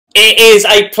It is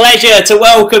a pleasure to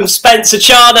welcome Spencer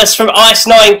Charnas from Ice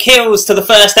Nine Kills to the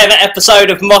first ever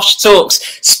episode of Mosh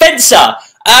Talks. Spencer,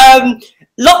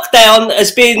 lockdown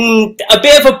has been a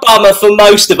bit of a bummer for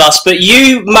most of us, but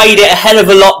you made it a hell of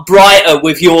a lot brighter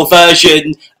with your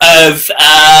version of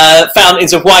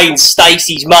Fountains of Wayne,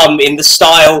 Stacey's mum, in the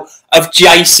style of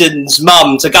Jason's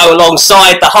mum, to go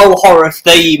alongside the whole horror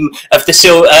theme of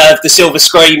the Silver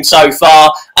Scream so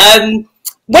far.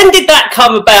 When did that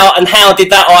come about, and how did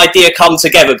that idea come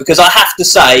together? Because I have to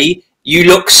say, you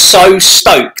look so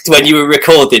stoked when you were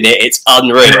recording it. It's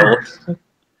unreal.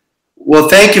 Well,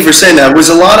 thank you for saying that. It was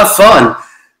a lot of fun.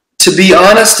 To be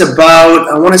honest, about,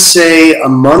 I want to say, a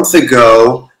month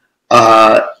ago,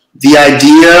 the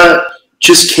idea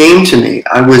just came to me.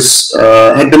 I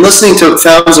had been listening to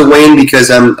Fountains of Wayne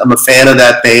because I'm a fan of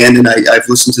that band, and I've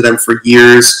listened to them for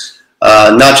years.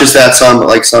 Not just that song, but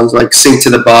like songs like Sink to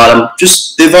the Bottom.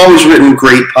 Just, they've always written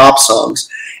great pop songs.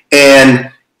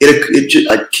 And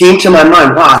it came to my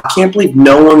mind, wow, I can't believe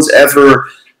no one's ever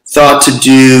thought to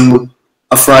do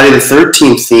a Friday the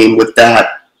 13th theme with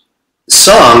that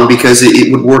song, because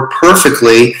it would work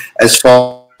perfectly as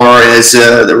far as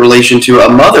the relation to a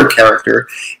mother character.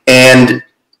 And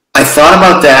I thought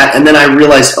about that, and then I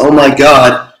realized, oh my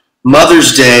God,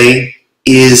 Mother's Day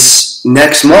is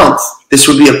next month. This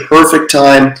would be a perfect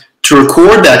time to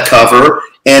record that cover,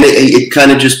 and it kind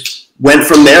of just went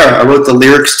from there. I wrote the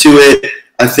lyrics to it,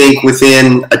 I think,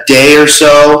 within a day or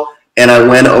so, and I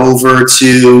went over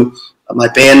to my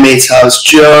bandmate's house,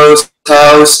 Joe's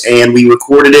house, and we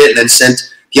recorded it and then sent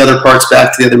the other parts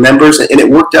back to the other members, and it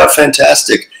worked out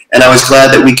fantastic. And I was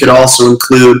glad that we could also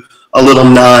include a little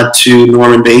nod to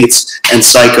Norman Bates and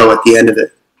Psycho at the end of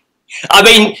it. I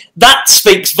mean, that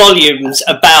speaks volumes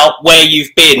about where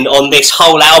you've been on this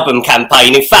whole album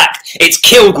campaign. In fact, it's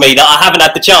killed me that I haven't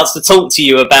had the chance to talk to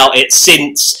you about it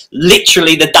since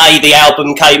literally the day the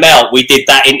album came out. We did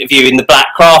that interview in the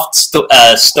Black Craft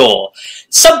store.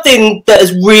 Something that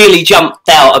has really jumped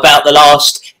out about the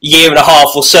last year and a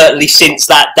half, or certainly since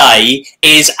that day,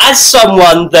 is as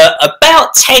someone that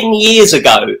about 10 years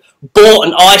ago bought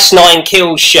an Ice Nine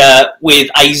Kills shirt with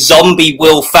a zombie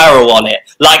Will Ferrell on it.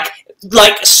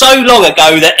 Like so long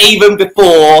ago that even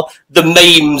before the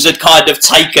memes had kind of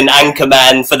taken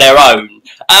Anchorman for their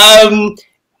own.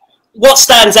 What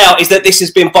stands out is that this has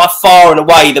been by far and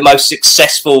away the most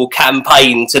successful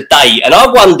campaign to date. And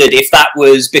I wondered if that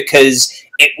was because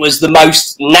it was the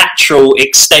most natural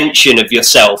extension of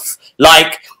yourself.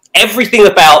 Like, everything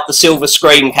about the Silver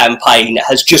Scream campaign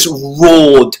has just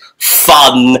roared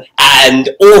fun and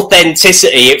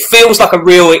authenticity. It feels like a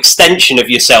real extension of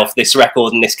yourself, this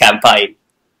record and this campaign.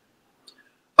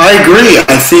 I agree.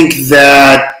 I think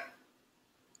that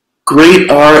great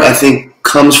art,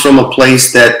 comes from a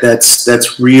place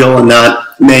that's real and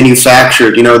not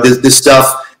manufactured. You know, this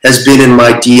stuff has been in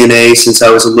my DNA since I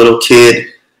was a little kid.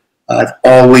 I've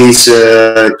always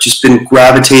just been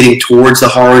gravitating towards the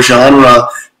horror genre.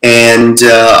 And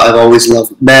I've always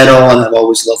loved metal, and I've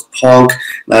always loved punk,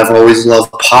 and I've always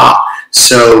loved pop.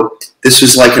 So this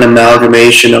was like an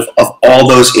amalgamation of all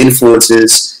those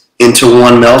influences into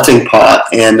one melting pot.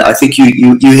 And I think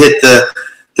you hit the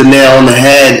nail on the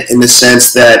head in the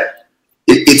sense that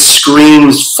it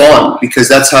screams fun, because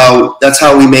that's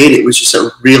how we made it. It was just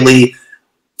a really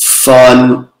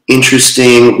fun,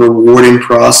 interesting, rewarding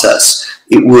process.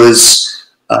 It was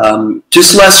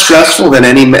just less stressful than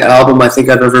any album I think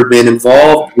I've ever been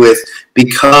involved with,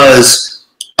 because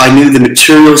I knew the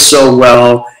material so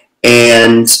well,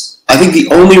 and I think the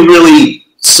only really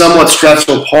somewhat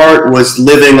stressful part was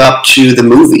living up to the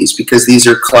movies, because these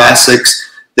are classics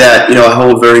that, you know, I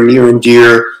hold very near and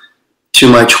dear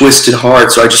to my twisted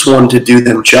heart, so I just wanted to do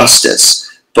them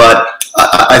justice. But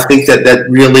I think that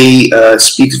really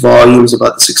speaks volumes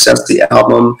about the success of the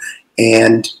album,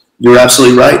 and you're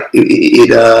absolutely right.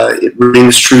 It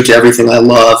rings true to everything I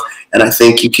love, and I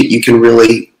think you can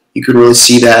really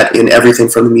see that in everything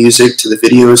from the music to the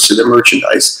videos to the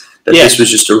merchandise. That This was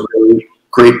just a really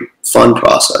great, fun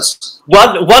process.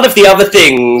 One of the other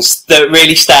things that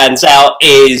really stands out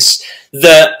is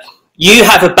that you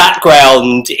have a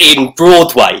background in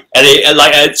Broadway, and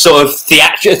like a sort of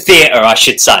theatre, I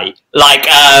should say.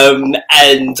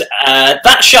 And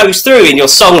that shows through in your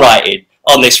songwriting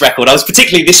on this record. I was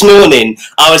particularly this morning,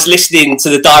 I was listening to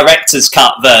the director's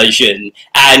cut version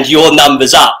and Your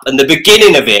Number's Up, and the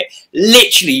beginning of it,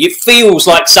 literally, it feels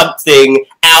like something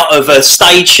out of a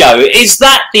stage show. Is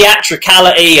that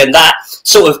theatricality and that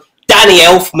sort of Danny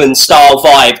Elfman style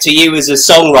vibe to you as a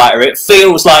songwriter? It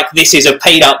feels like this is a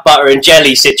peanut butter and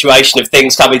jelly situation of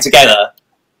things coming together.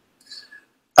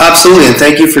 Absolutely, and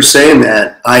thank you for saying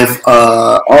that. I've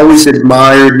always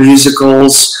admired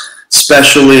musicals,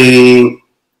 especially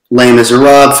Les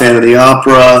Miserables, Fan of the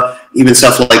Opera, even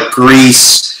stuff like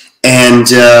Grease. And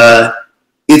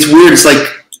it's weird. It's like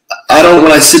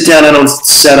when I sit down, I don't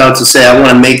set out to say I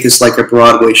want to make this like a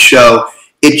Broadway show.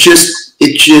 It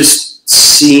just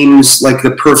seems like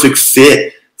the perfect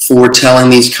fit for telling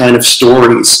these kind of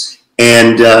stories.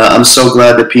 And I'm so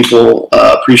glad that people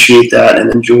appreciate that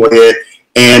and enjoy it.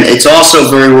 And it's also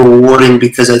very rewarding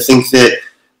because I think that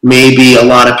maybe a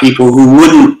lot of people who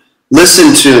wouldn't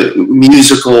listen to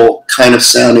musical kind of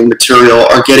sounding material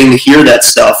are getting to hear that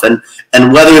stuff. And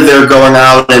whether they're going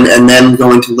out and then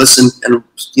going to listen and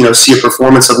see a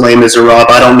performance of Les Miserables,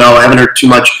 I don't know. I haven't heard too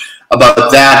much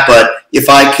about that. But if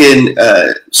I can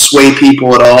sway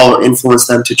people at all or influence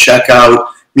them to check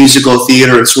out musical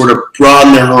theater and sort of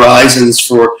broaden their horizons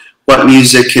for what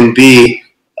music can be,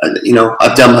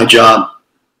 I've done my job.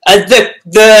 The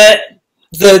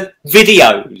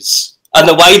videos and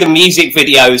the way the music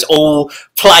videos all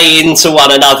play into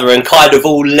one another and kind of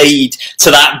all lead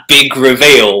to that big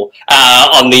reveal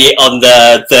on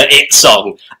the It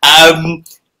song.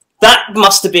 That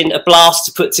must have been a blast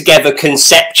to put together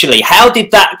conceptually. How did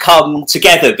that come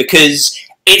together? Because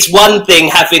it's one thing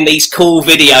having these cool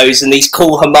videos and these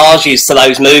cool homages to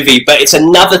those movies, but it's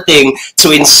another thing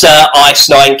to insert Ice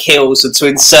Nine Kills and to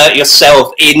insert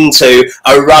yourself into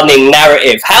a running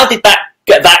narrative. How did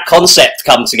that concept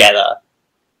come together?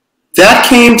 That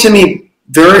came to me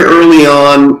very early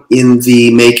on in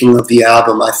the making of the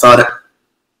album. I thought,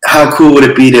 how cool would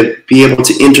it be to be able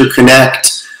to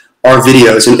interconnect our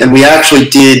videos? And we actually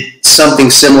did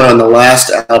something similar on the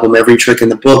last album, Every Trick in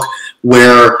the Book,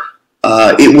 where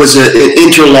it was an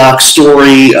interlock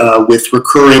story with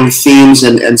recurring themes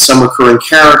and some recurring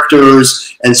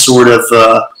characters and sort of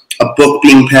a book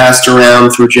being passed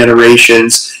around through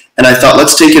generations. And I thought,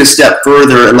 let's take it a step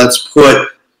further and let's put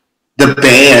the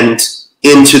band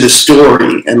into the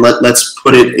story and let's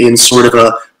put it in sort of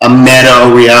a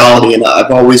meta reality. And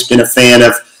I've always been a fan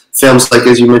of films like,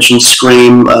 as you mentioned,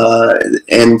 Scream,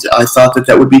 and I thought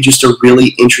that would be just a really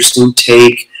interesting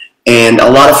take and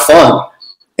a lot of fun.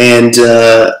 And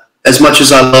as much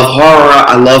as I love horror,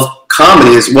 I love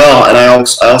comedy as well. And I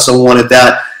also wanted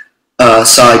that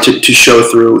side to show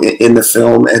through in the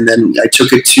film. And then I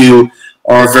took it to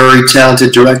our very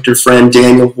talented director friend,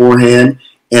 Daniel Vorhees,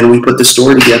 and we put the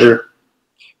story together.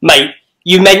 Mate,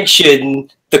 you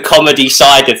mentioned the comedy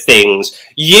side of things.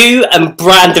 You and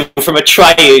Brandon from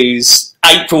Atreyu's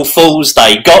April Fool's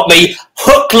Day got me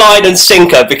hook, line and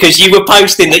sinker because you were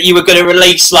posting that you were going to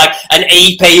release like an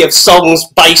EP of songs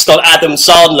based on Adam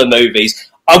Sandler movies.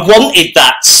 I wanted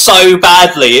that so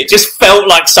badly. It just felt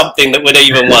like something that would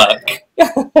even work.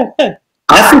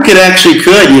 I think it actually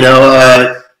could.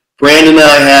 Brandon and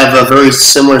I have a very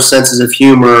similar senses of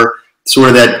humor, sort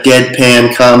of that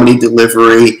deadpan comedy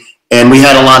delivery, and we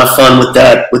had a lot of fun with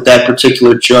that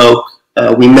particular joke.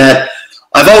 We met.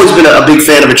 I've always been a big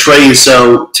fan of Atreyu,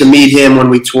 so to meet him when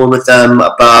we toured with them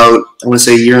about, I want to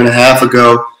say, a year and a half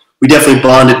ago, we definitely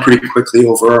bonded pretty quickly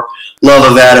over our love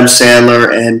of Adam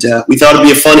Sandler, and we thought it'd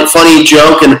be a funny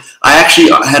joke, and I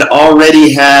actually had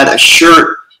already had a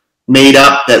shirt made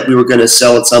up that we were going to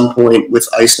sell at some point with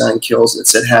Ice Nine Kills that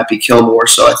said Happy Killmore,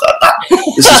 so I thought,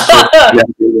 this is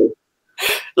perfect.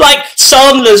 Like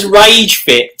Sandler's rage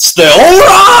fits, the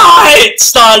alright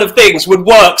style of things would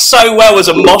work so well as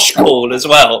a mosh call as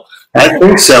well. I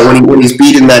think so. When he's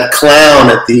beating that clown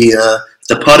at the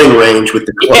putting range with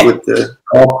the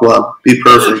golf club, be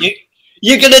perfect.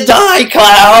 You're gonna die,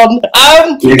 clown.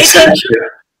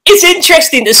 It's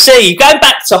interesting to see. Going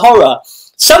back to horror,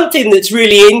 something that's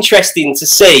really interesting to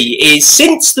see is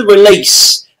since the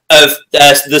release of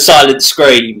The Silent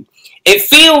Scream, it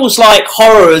feels like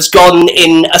horror has gone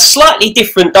in a slightly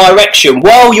different direction.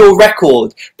 While your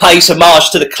record pays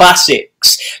homage to the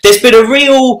classics, there's been a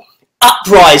real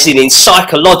uprising in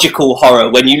psychological horror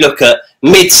when you look at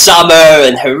Midsummer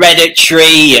and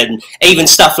Hereditary and even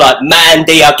stuff like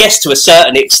Mandy, I guess to a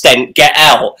certain extent Get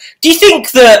Out. Do you think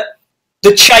that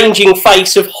the changing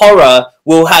face of horror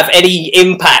will have any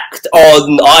impact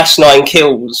on Ice Nine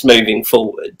Kills moving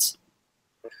forward?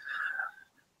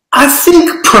 I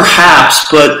think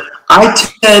perhaps, but I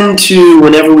tend to,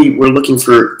 whenever we're looking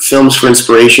for films for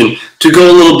inspiration, to go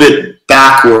a little bit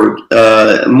backward,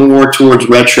 more towards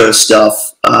retro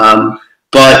stuff.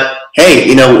 But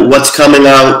hey, what's coming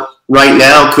out right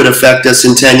now could affect us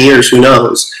in 10 years, who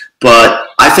knows? But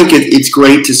I think it's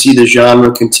great to see the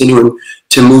genre continuing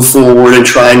to move forward and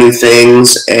try new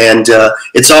things, and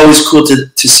it's always cool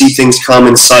to see things come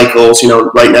in cycles.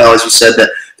 Right now, as you said,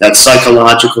 that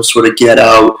psychological sort of Get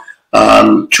Out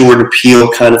Jordan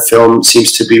Peele kind of film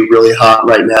seems to be really hot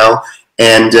right now.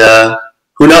 And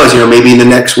who knows, maybe the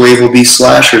next wave will be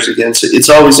slashers again. So it's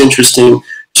always interesting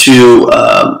to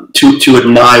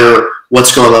admire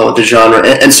what's going on with the genre.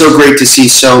 And so great to see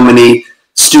so many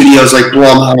studios like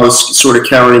Blumhouse sort of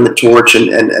carrying the torch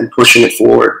and pushing it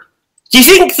forward. Do you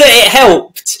think that it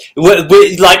helped,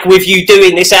 with you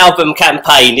doing this album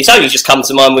campaign? It's only just come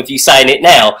to mind with you saying it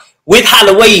now. With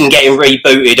Halloween getting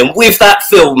rebooted and with that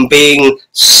film being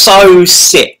so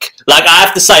sick. Like, I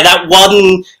have to say, that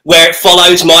one where it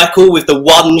follows Michael with the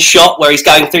one shot where he's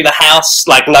going through the house,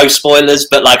 like, no spoilers,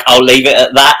 but, like, I'll leave it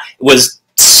at that, was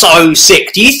so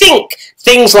sick. Do you think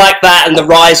things like that and the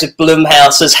rise of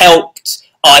Blumhouse has helped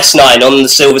Ice Nine on the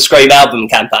Silver Scream album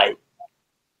campaign?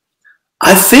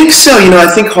 I think so. I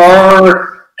think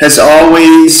horror has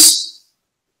always,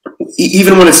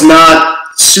 even when it's not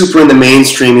super in the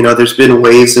mainstream, there's been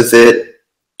waves of it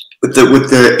with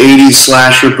the 80s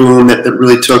slasher boom that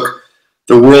really took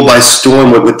the world by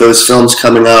storm with those films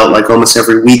coming out like almost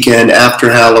every weekend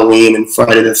after Halloween and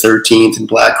Friday the 13th and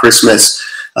Black Christmas.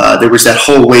 There was that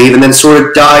whole wave, and then sort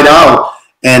of died out,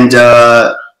 and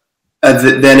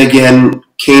then again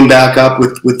came back up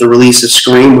with the release of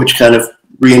Scream, which kind of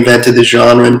reinvented the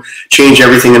genre and changed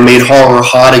everything and made horror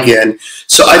hot again.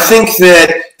 So I think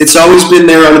that it's always been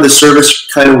there under the surface,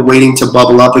 kind of waiting to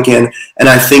bubble up again. And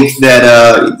I think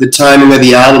that the timing of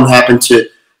the album happened to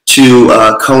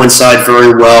coincide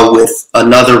very well with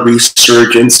another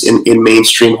resurgence in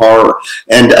mainstream horror.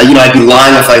 And I'd be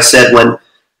lying if I said when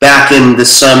back in the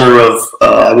summer of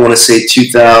I want to say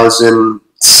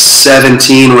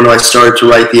 2017 when I started to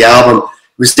write the album,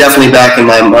 it was definitely in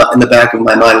the back of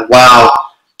my mind. Wow.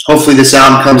 Hopefully this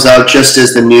album comes out just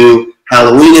as the new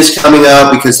Halloween is coming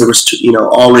out, because there was,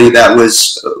 already that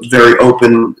was a very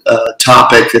open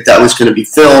topic that was going to be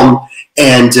filmed,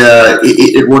 and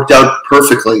it worked out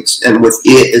perfectly. And with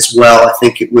it as well, I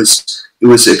think it was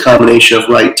a combination of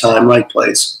right time, right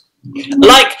place.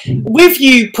 Like, with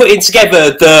you putting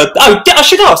together I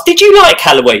should ask, did you like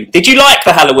Halloween? Did you like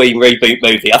the Halloween reboot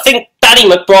movie? I think Danny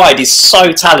McBride is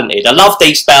so talented. I loved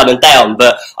Eastbound and Down,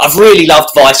 but I've really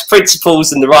loved Vice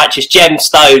Principals and The Righteous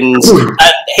Gemstones and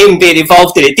him being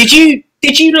involved in it. Did you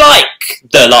like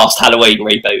the last Halloween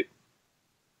reboot?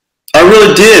 I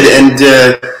really did, and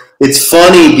it's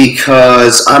funny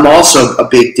because I'm also a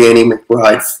big Danny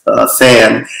McBride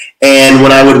fan, and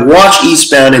when I would watch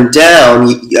Eastbound and Down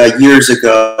years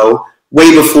ago,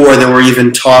 way before there were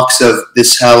even talks of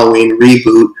this Halloween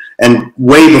reboot, and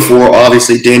way before,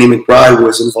 obviously, Danny McBride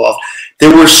was involved,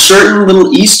 there were certain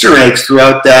little Easter eggs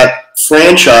throughout that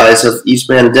franchise of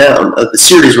Eastbound and Down, of the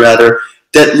series rather,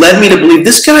 that led me to believe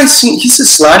this guy, he's a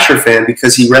slasher fan,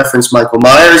 because he referenced Michael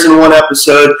Myers in one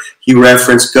episode, he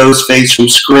referenced Ghostface from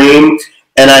Scream,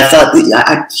 and I thought,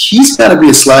 he's got to be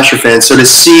a slasher fan. So to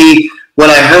see,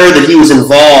 when I heard that he was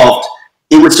involved,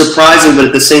 it was surprising, but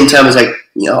at the same time, it's like,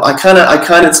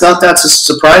 it's not that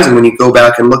surprising when you go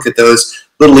back and look at those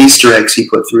little Easter eggs he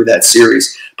put through that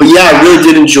series. But yeah, I really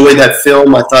did enjoy that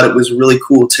film. I thought it was a really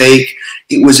cool take.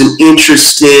 It was an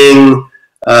interesting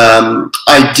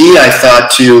idea, I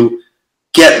thought, to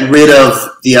get rid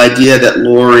of the idea that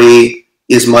Laurie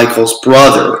is Michael's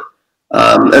brother.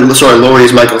 Laurie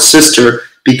is Michael's sister,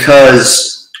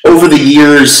 because over the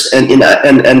years, and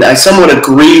I somewhat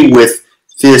agree with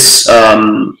this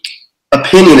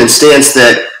opinion and stance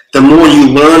that the more you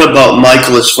learn about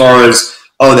Michael as far as,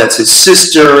 oh, that's his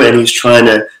sister, and he's trying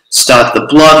to stop the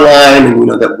bloodline, and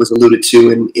that was alluded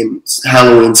to in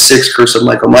Halloween 6, Curse of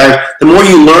Michael Myers. The more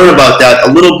you learn about that,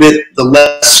 a little bit, the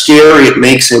less scary it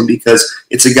makes him, because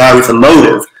it's a guy with a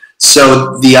motive.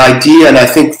 So the idea, and I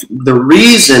think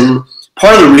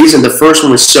part of the reason the first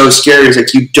one was so scary is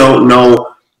like you don't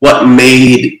know what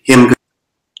made him.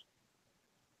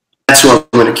 That's who I'm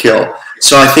going to kill.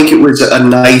 So I think it was a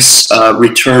nice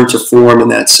return to form in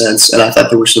that sense, and I thought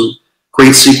there were some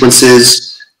great sequences.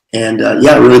 And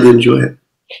I really did enjoy it.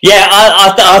 Yeah,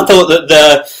 I thought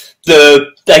that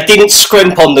they didn't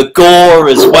scrimp on the gore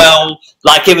as well.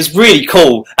 Like, it was really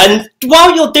cool. And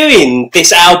while you're doing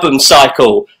this album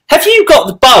cycle, have you got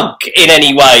the bug in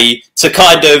any way to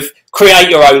kind of create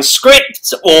your own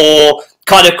script, or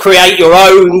kind of create your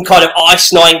own kind of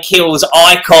Ice Nine Kills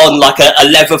icon, like a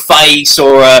Leatherface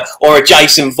or a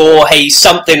Jason Vorhees,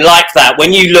 something like that?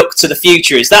 When you look to the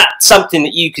future, is that something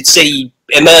that you could see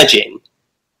emerging?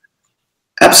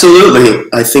 Absolutely.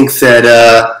 I think that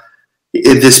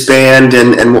this band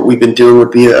and what we've been doing would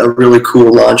be a really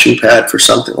cool launching pad for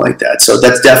something like that. So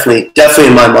that's definitely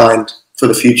in my mind for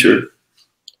the future.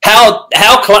 How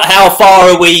far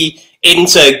are we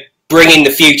into bringing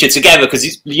the future together?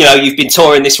 Because you know, you've been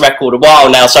touring this record a while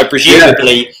now, so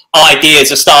presumably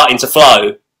ideas are starting to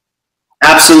flow.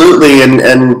 Absolutely,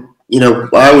 and you know,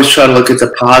 I always try to look at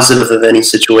the positive of any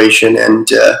situation, and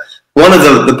one of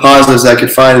the positives I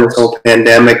could find in this whole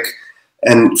pandemic,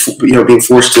 and you know, being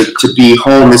forced to be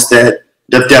home, is that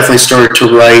I've definitely started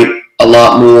to write a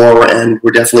lot more, and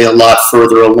we're definitely a lot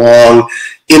further along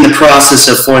in the process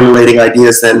of formulating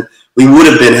ideas than we would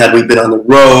have been had we been on the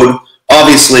road.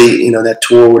 Obviously, you know, that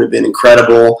tour would have been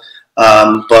incredible,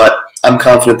 but I'm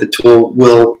confident the tour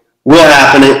will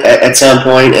happen at some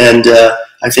point, and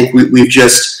I think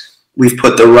we've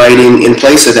put the writing in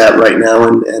place of that right now,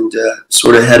 and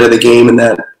sort of ahead of the game in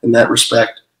that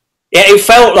respect. Yeah, it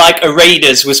felt like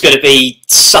Arenas was going to be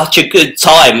such a good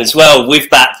time as well, with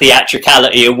that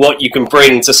theatricality and what you can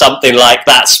bring to something like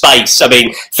that space. I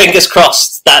mean, fingers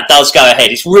crossed that does go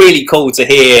ahead. It's really cool to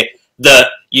hear that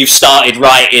you've started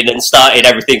writing and started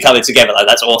everything coming together. Like,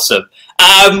 that's awesome.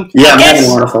 Yeah, I'm having a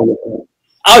lot of fun with it.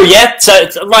 Oh yeah, so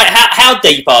right, how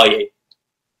deep are you?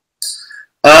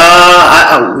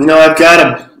 You know, I've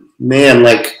got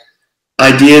like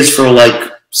ideas for like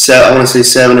I want to say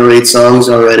 7 or 8 songs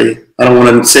already. I don't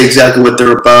want to say exactly what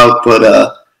they're about, but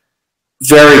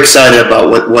very excited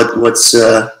about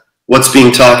what's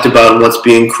being talked about and what's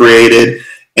being created,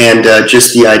 and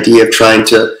just the idea of trying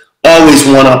to always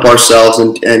one up ourselves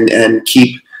and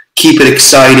keep it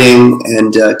exciting,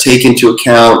 and take into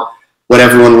account what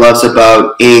everyone loves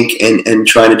about ink, and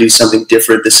trying to do something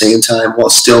different at the same time while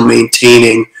still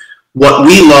maintaining what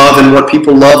we love and what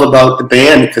people love about the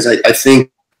band, because I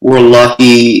think we're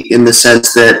lucky in the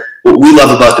sense that what we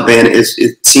love about the band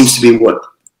it seems to be what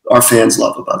our fans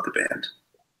love about the band.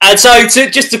 And so,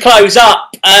 just to close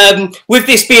up, with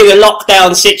this being a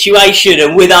lockdown situation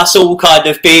and with us all kind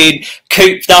of being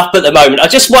cooped up at the moment, I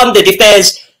just wondered if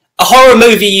there's a horror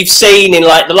movie you've seen in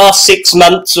like the last 6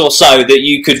 months or so that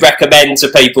you could recommend to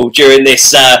people during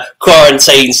this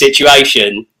quarantine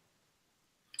situation.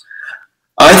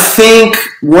 I think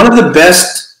one of the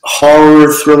best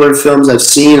horror thriller films I've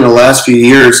seen in the last few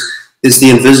years is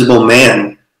The Invisible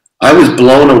Man. I was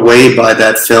blown away by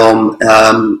that film,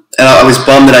 and I was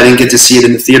bummed that I didn't get to see it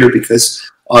in the theater because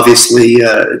obviously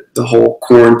the whole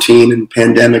quarantine and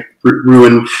pandemic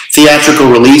ruined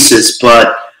theatrical releases,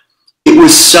 but it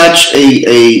was such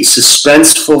a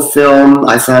suspenseful film.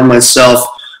 I found myself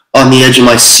on the edge of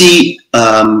my seat,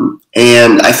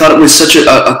 and I thought it was such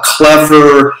a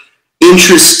clever,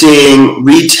 interesting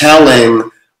retelling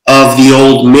of the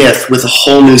old myth with a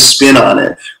whole new spin on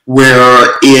it,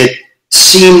 where it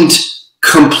seemed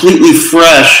completely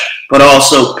fresh, but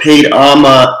also paid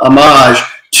homage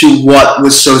to what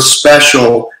was so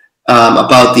special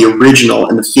about the original,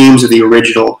 and the themes of the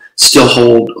original still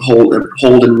hold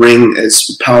and ring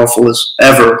as powerful as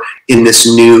ever in this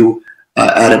new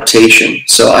adaptation.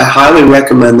 So I highly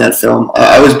recommend that film.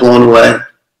 I was blown away.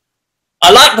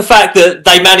 I like the fact that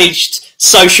they managed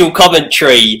social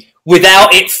commentary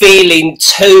without it feeling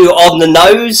too on the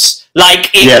nose.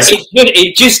 Like,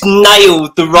 it just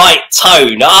nailed the right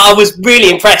tone. I was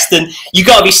really impressed, and you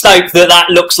got to be stoked that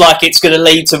looks like it's going to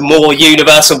lead to more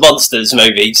Universal Monsters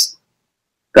movies.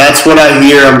 That's what I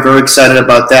hear. I'm very excited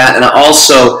about that, and I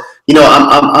also, you know,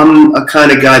 I'm a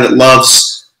kind of guy that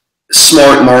loves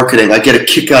smart marketing. I get a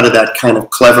kick out of that kind of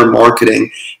clever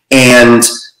marketing, and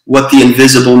what The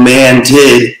Invisible Man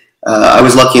did. I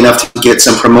was lucky enough to get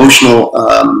some promotional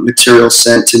material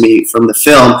sent to me from the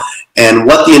film, and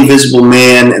what The Invisible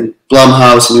Man and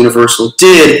Blumhouse and Universal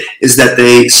did is that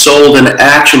they sold an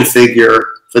action figure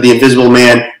for The Invisible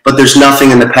Man, but there's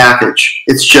nothing in the package.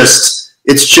 It's just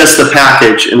the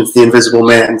package, and it's The Invisible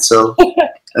Man. So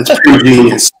that's pretty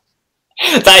genius.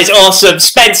 That is awesome,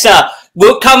 Spencer.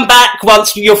 We'll come back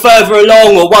once you're further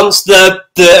along, or once the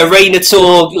arena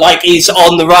tour is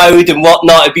on the road and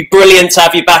whatnot. It'd be brilliant to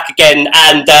have you back again.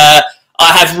 And I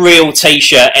have real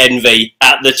t-shirt envy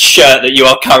at the shirt that you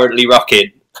are currently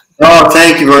rocking. Oh,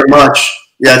 thank you very much.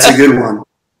 Yeah, it's a good one.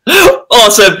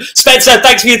 Awesome, Spencer.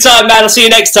 Thanks for your time, man. I'll see you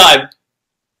next time.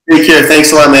 Take care.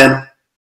 Thanks a lot, man.